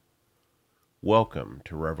Welcome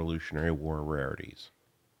to Revolutionary War Rarities,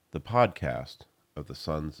 the podcast of the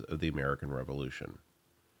Sons of the American Revolution.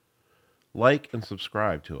 Like and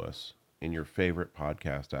subscribe to us in your favorite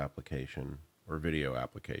podcast application or video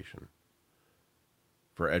application.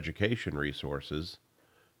 For education resources,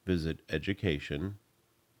 visit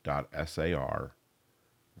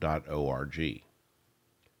education.sar.org.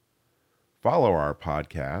 Follow our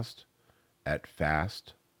podcast at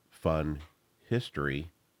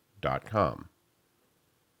fastfunhistory.com.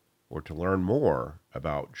 Or to learn more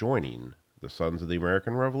about joining the Sons of the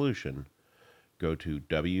American Revolution, go to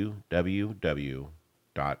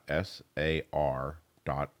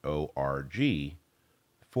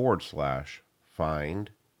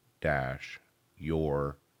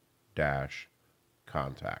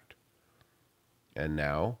And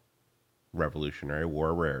now, Revolutionary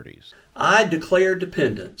War Rarities. I declare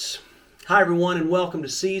dependence. Hi, everyone, and welcome to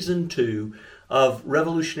Season 2 of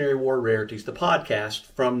Revolutionary War Rarities, the podcast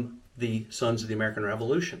from the Sons of the American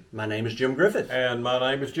Revolution. My name is Jim Griffith. And my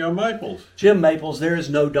name is Jim Maples. Jim Maples, there is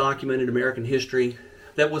no document in American history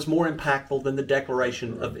that was more impactful than the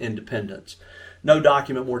Declaration of Independence. No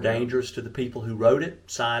document more dangerous to the people who wrote it,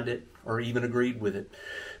 signed it, or even agreed with it.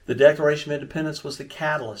 The Declaration of Independence was the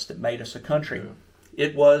catalyst that made us a country.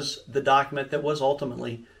 It was the document that was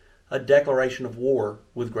ultimately a declaration of war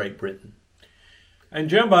with Great Britain. And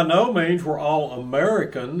Jim, by no means were all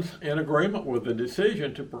Americans in agreement with the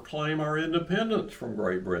decision to proclaim our independence from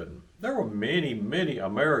Great Britain. There were many, many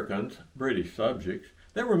Americans, British subjects,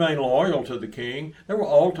 that remained loyal to the king. They were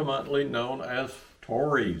ultimately known as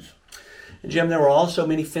Tories. And Jim, there were also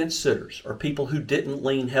many fence-sitters, or people who didn't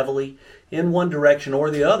lean heavily in one direction or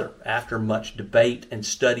the other. After much debate and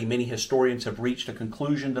study, many historians have reached a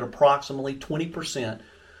conclusion that approximately 20%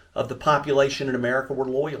 of the population in America were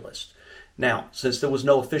Loyalists. Now, since there was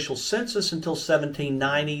no official census until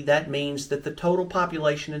 1790, that means that the total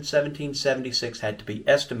population in 1776 had to be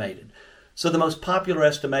estimated. So the most popular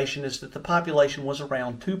estimation is that the population was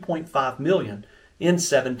around 2.5 million in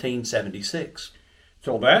 1776.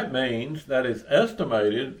 So that means that it's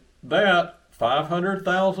estimated that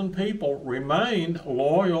 500,000 people remained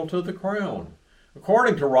loyal to the crown.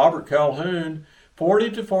 According to Robert Calhoun,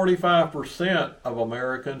 40 to 45% of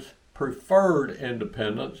Americans preferred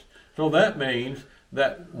independence. So that means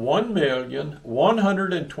that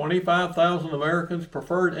 1,125,000 Americans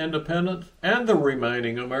preferred independence, and the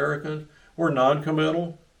remaining Americans were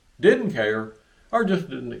non-committal, didn't care, or just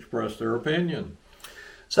didn't express their opinion.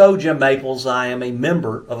 So, Jim Maples, I am a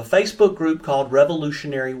member of a Facebook group called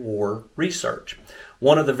Revolutionary War Research.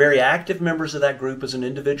 One of the very active members of that group is an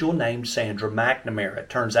individual named Sandra McNamara. It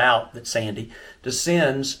turns out that Sandy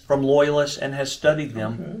descends from Loyalists and has studied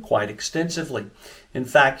them quite extensively. In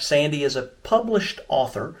fact, Sandy is a published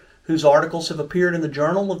author whose articles have appeared in the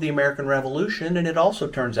Journal of the American Revolution, and it also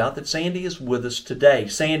turns out that Sandy is with us today.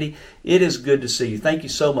 Sandy, it is good to see you. Thank you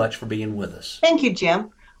so much for being with us. Thank you, Jim.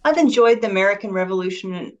 I've enjoyed the American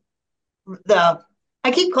Revolution and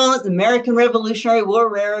I keep calling it the American Revolutionary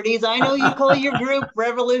War Rarities. I know you call your group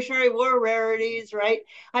Revolutionary War Rarities, right?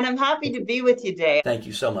 And I'm happy to be with you today. Thank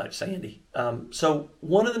you so much, Sandy. So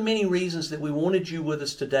one of the many reasons that we wanted you with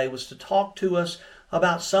us today was to talk to us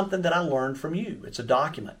about something that I learned from you. It's a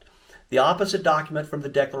document. The opposite document from the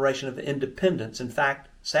Declaration of Independence. In fact,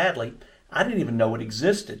 sadly, I didn't even know it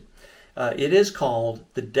existed. It is called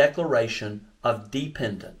the Declaration of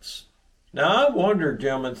Dependence. Now, I wonder,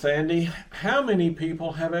 Jim and Sandy, how many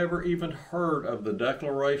people have ever even heard of the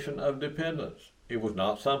Declaration of Dependence? It was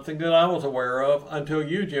not something that I was aware of until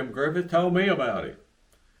you, Jim Griffith, told me about it.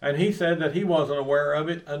 And he said that he wasn't aware of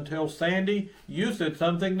it until Sandy, you said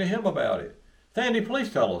something to him about it. Sandy,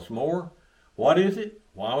 please tell us more. What is it?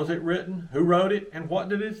 Why was it written? Who wrote it? And what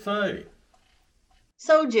did it say?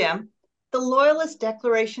 So, Jim, the Loyalist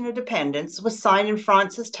Declaration of Dependence was signed in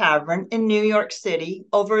Fraunces Tavern in New York City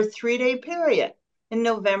over a 3-day period in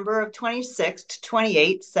November of 26 to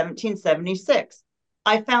 28, 1776.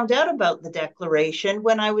 I found out about the declaration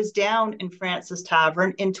when I was down in Fraunces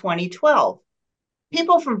Tavern in 2012.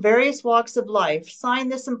 People from various walks of life signed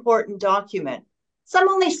this important document. Some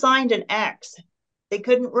only signed an X. They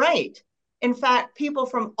couldn't write. In fact,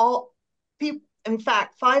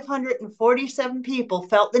 547 people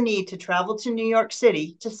felt the need to travel to New York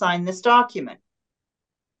City to sign this document.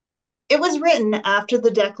 It was written after the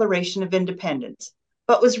Declaration of Independence,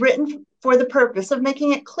 but was written for the purpose of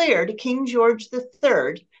making it clear to King George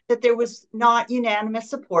III that there was not unanimous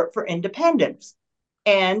support for independence,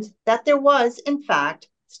 and that there was, in fact,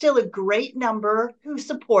 still a great number who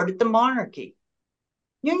supported the monarchy.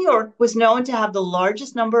 New York was known to have the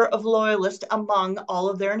largest number of Loyalists among all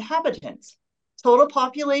of their inhabitants. Total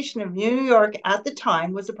population of New York at the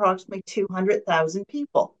time was approximately 200,000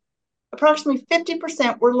 people. Approximately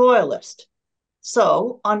 50% were Loyalist.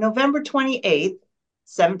 So, on November 28,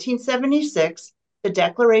 1776, the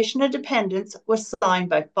Declaration of Independence was signed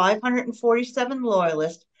by 547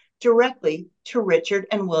 Loyalists directly to Richard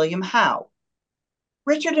and William Howe.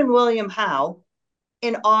 Richard and William Howe,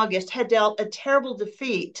 in August, had dealt a terrible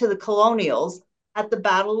defeat to the Colonials at the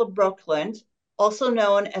Battle of Brooklyn, also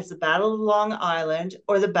known as the Battle of Long Island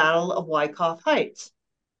or the Battle of Wyckoff Heights.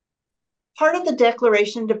 Part of the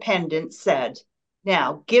Declaration of Independence said,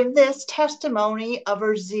 "Now give this testimony of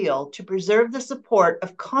our zeal to preserve the support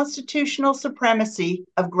of constitutional supremacy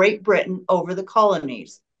of Great Britain over the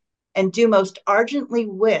colonies, and do most ardently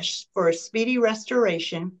wish for a speedy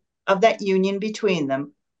restoration of that union between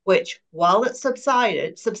them, which, while it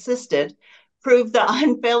subsisted, proved the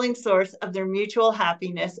unfailing source of their mutual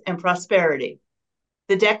happiness and prosperity."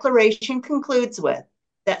 The declaration concludes with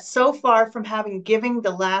that so far from having given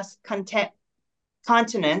the last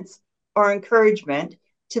countenance or encouragement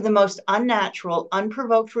to the most unnatural,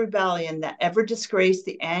 unprovoked rebellion that ever disgraced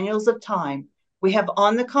the annals of time, we have,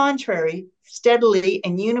 on the contrary, steadily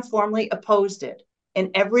and uniformly opposed it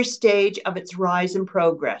in every stage of its rise and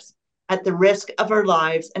progress, at the risk of our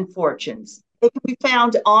lives and fortunes. It can be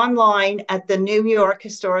found online at the New York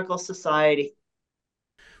Historical Society.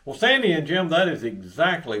 Well, Sandy and Jim, that is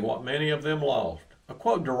exactly what many of them lost. A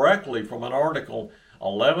quote directly from an article,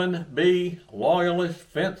 11B Loyalists,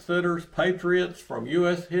 Fence Sitters, Patriots from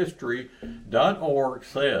USHistory.org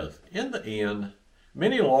says, in the end,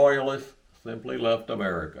 many Loyalists simply left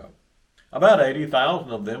America. About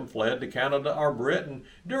 80,000 of them fled to Canada or Britain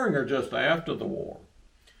during or just after the war.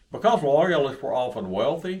 Because Loyalists were often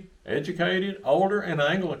wealthy, educated, older, and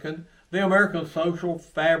Anglican, the American social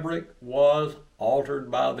fabric was altered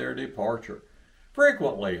by their departure.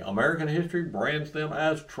 Frequently, American history brands them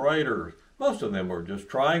as traitors. Most of them were just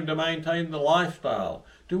trying to maintain the lifestyle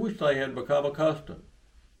to which they had become accustomed.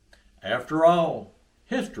 After all,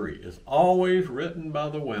 history is always written by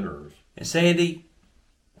the winners. And Sandy,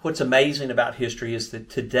 what's amazing about history is that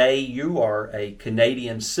today you are a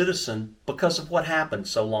Canadian citizen because of what happened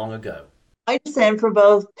so long ago. I descend from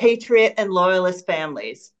both Patriot and Loyalist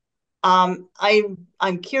families. I'm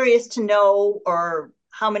curious to know, or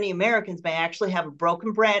how many Americans may actually have a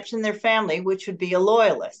broken branch in their family, which would be a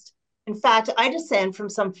Loyalist. In fact, I descend from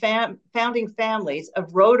some founding families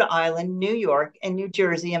of Rhode Island, New York, and New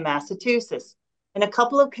Jersey and Massachusetts. In a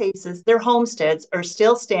couple of cases, their homesteads are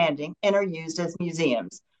still standing and are used as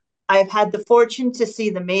museums. I have had the fortune to see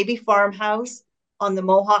the Mabee Farmhouse on the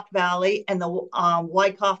Mohawk Valley and the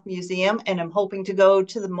Wyckoff Museum, and I'm hoping to go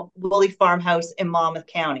to the Woolley Farmhouse in Monmouth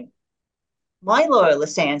County. My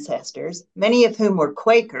Loyalist ancestors, many of whom were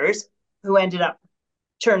Quakers, who ended up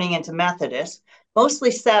turning into Methodists,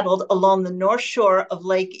 mostly settled along the north shore of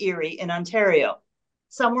Lake Erie in Ontario.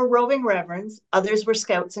 Some were roving reverends, others were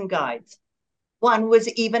scouts and guides. One was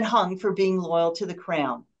even hung for being loyal to the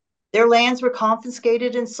crown. Their lands were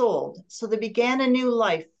confiscated and sold, so they began a new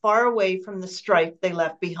life far away from the strife they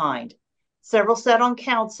left behind. Several sat on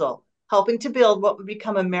council, helping to build what would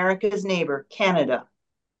become America's neighbor, Canada.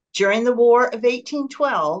 During the War of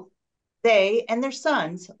 1812, they and their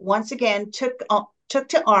sons once again took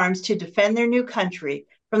to arms to defend their new country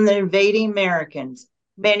from the invading Americans,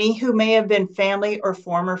 many who may have been family or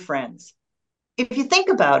former friends. If you think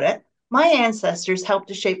about it, my ancestors helped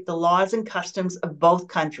to shape the laws and customs of both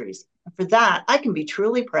countries. And for that, I can be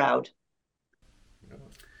truly proud.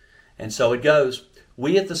 And so it goes.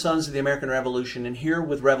 We at the Sons of the American Revolution and here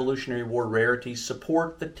with Revolutionary War Rarities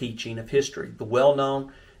support the teaching of history, the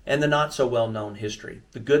well-known and the not so well-known history,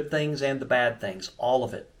 the good things and the bad things, all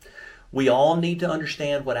of it. We all need to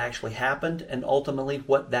understand what actually happened and ultimately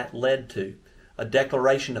what that led to. A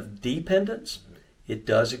Declaration of Dependence, it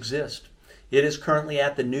does exist. It is currently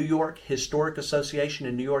at the New York Historic Association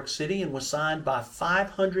in New York City and was signed by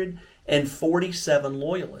 547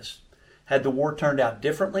 Loyalists. Had the war turned out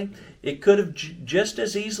differently, it could have just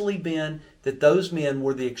as easily been that those men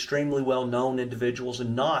were the extremely well-known individuals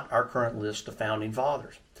and not our current list of founding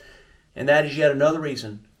fathers. And that is yet another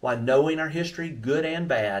reason why knowing our history, good and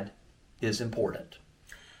bad, is important.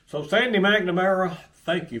 So Sandy McNamara,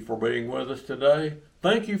 thank you for being with us today.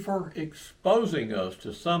 Thank you for exposing us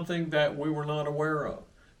to something that we were not aware of.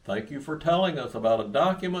 Thank you for telling us about a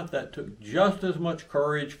document that took just as much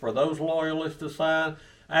courage for those Loyalists to sign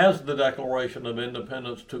as the Declaration of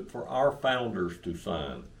Independence took for our founders to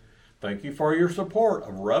sign. Thank you for your support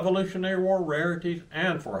of Revolutionary War Rarities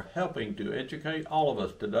and for helping to educate all of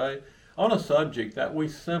us today on a subject that we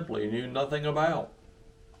simply knew nothing about.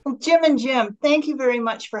 Well, Jim and Jim, thank you very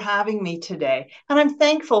much for having me today. And I'm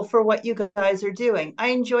thankful for what you guys are doing. I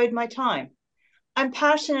enjoyed my time. I'm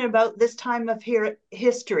passionate about this time of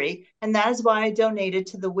history, and that is why I donated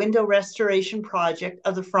to the window restoration project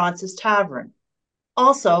of the Francis Tavern.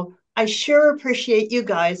 Also, I sure appreciate you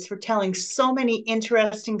guys for telling so many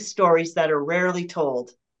interesting stories that are rarely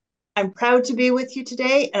told. I'm proud to be with you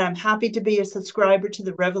today, and I'm happy to be a subscriber to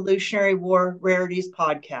the Revolutionary War Rarities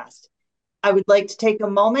podcast. I would like to take a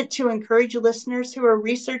moment to encourage listeners who are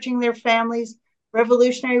researching their families'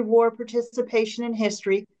 Revolutionary War participation in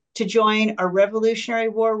history to join our Revolutionary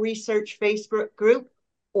War Research Facebook group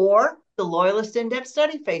or the Loyalist In-Depth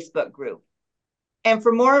Study Facebook group. And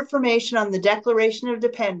for more information on the Declaration of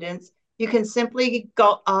Dependence, you can simply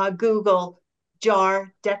Google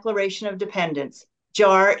JAR Declaration of Dependence.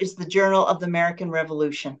 JAR is the Journal of the American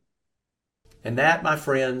Revolution. And that, my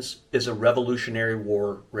friends, is a Revolutionary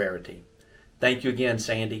War rarity. Thank you again,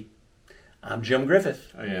 Sandy. I'm Jim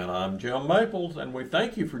Griffith. And I'm Jim Maples, and we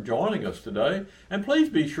thank you for joining us today. And please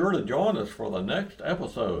be sure to join us for the next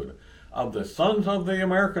episode of the Sons of the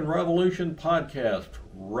American Revolution podcast,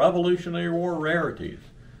 Revolutionary War Rarities.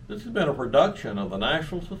 This has been a production of the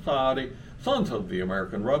National Society, Sons of the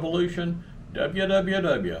American Revolution,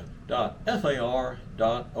 www.sar.org.